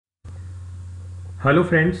Hello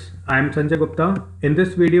friends, I am Sanjay Gupta. In this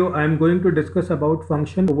video, I am going to discuss about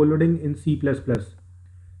function overloading in C++.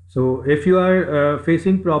 So if you are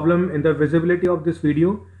facing problem in the visibility of this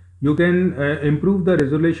video, you can improve the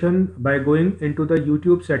resolution by going into the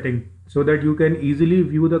YouTube setting so that you can easily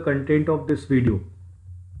view the content of this video.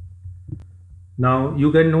 Now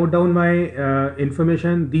you can note down my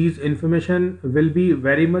information. These information will be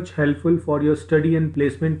very much helpful for your study and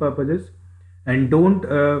placement purposes. And don't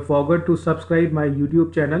forget to subscribe my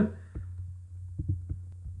YouTube channel.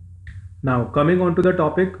 Now coming on to the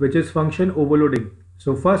topic, which is function overloading.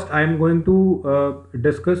 So first I am going to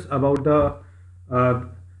discuss about the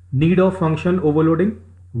need of function overloading,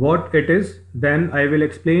 what it is. Then I will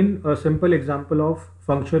explain a simple example of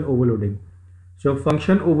function overloading. So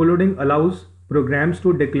function overloading allows programs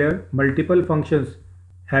to declare multiple functions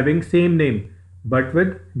having same name but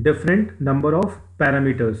with different number of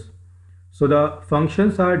parameters. So the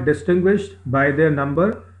functions are distinguished by their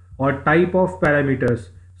number or type of parameters.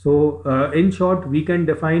 So in short, we can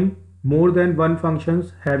define more than one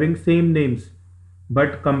functions having same names,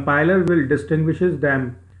 but compiler will distinguishes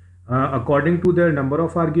them according to their number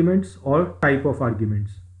of arguments or type of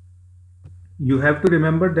arguments. You have to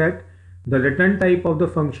remember that the return type of the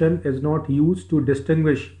function is not used to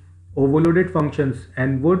distinguish overloaded functions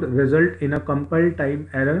and would result in a compile time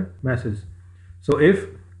error message. So if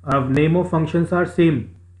name of functions are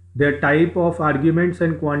same, their type of arguments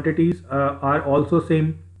and quantities are also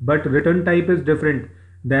same, but return type is different,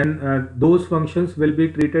 then those functions will be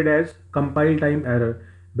treated as compile time error,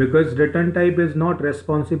 because return type is not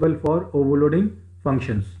responsible for overloading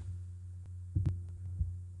functions.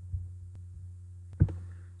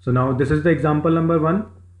 So now this is the example number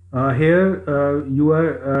 1. Here you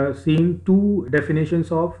are seeing two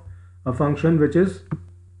definitions of a function, which is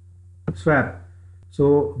swap.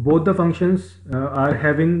 So both the functions are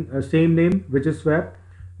having a same name, which is swap,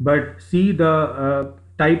 but see the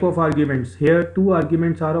type of arguments. Here two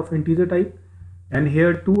arguments are of integer type and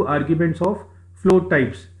here two arguments of float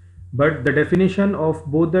types, but the definition of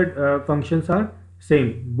both the functions are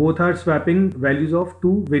same. Both are swapping values of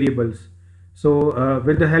two variables. So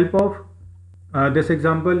with the help of this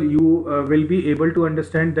example, you will be able to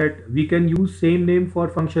understand that we can use same name for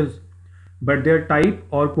functions, but their type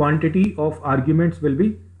or quantity of arguments will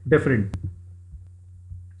be different.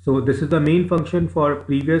 So this is the main function for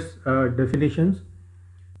previous definitions.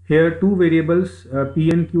 Here two variables p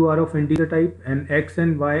and q are of integer type and x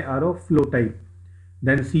and y are of float type.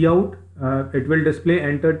 Then cout, it will display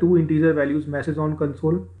enter two integer values message on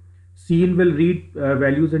console. Cin will read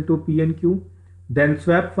values into p and q. Then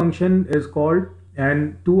swap function is called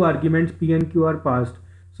and two arguments p and q are passed.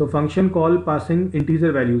 So function call passing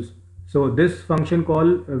integer values. So this function call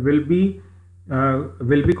will be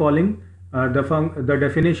calling the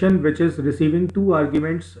definition which is receiving two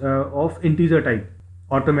arguments of integer type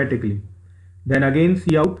automatically. Then again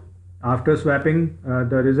cout, after swapping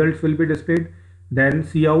the results will be displayed. Then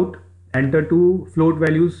cout enter two float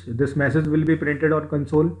values, this message will be printed on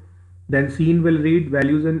console. Then cin will read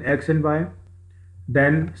values in x and y.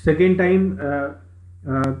 Then second time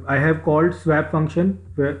I have called swap function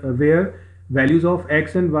where values of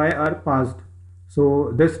x and y are passed.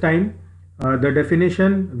 So this time the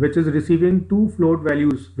definition which is receiving two float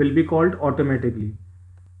values will be called automatically.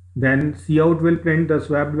 Then cout will print the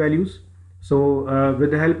swapped values. So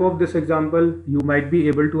with the help of this example, you might be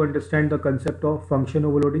able to understand the concept of function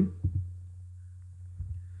overloading.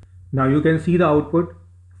 Now you can see the output.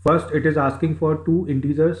 First it is asking for two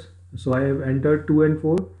integers, so I have entered 2 and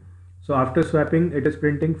 4. So after swapping, it is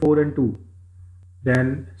printing 4 and 2.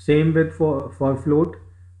 Then same with for float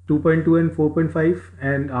 2.2 and 4.5,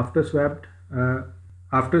 and after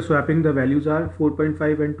swapping the values are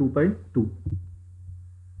 4.5 and 2.2.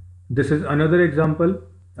 This is another example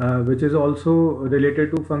which is also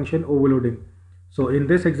related to function overloading. So in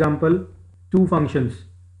this example, two functions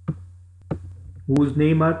whose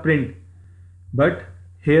name are print, but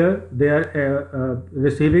here they are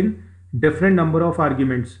receiving different number of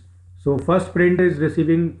arguments. So first print is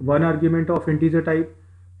receiving one argument of integer type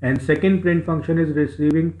and second print function is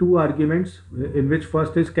receiving two arguments, in which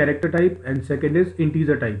first is character type and second is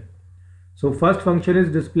integer type. So first function is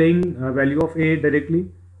displaying a value of a directly,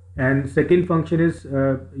 and second function is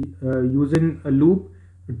using a loop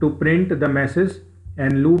to print the message,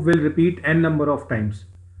 and loop will repeat n number of times.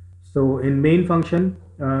 So in main function,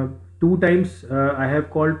 two times I have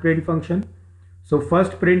called print function. So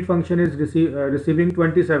first print function is receiving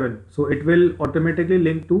 27, so it will automatically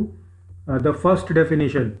link to the first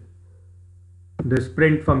definition, this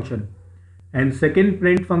print function. And second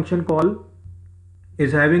print function call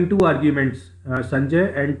is having two arguments,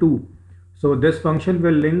 Sanjay and 2. So this function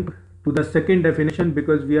will link to the second definition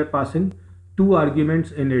because we are passing two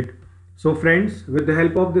arguments in it. So friends, with the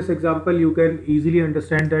help of this example, you can easily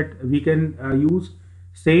understand that we can use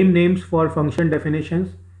same names for function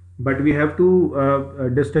definitions, but we have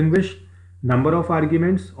to distinguish number of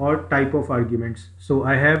arguments or type of arguments. So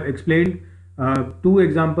I have explained two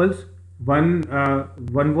examples. One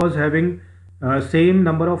was having same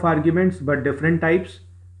number of arguments but different types,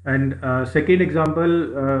 and second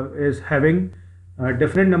example is having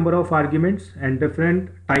different number of arguments and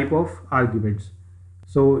different type of arguments.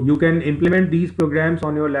 So you can implement these programs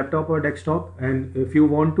on your laptop or desktop, and if you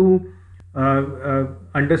want to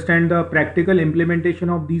understand the practical implementation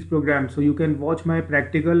of these programs, so you can watch my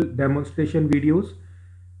practical demonstration videos.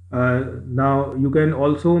 Now you can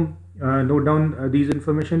also note down these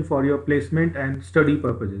information for your placement and study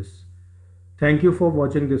purposes. Thank you for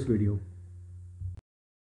watching this video.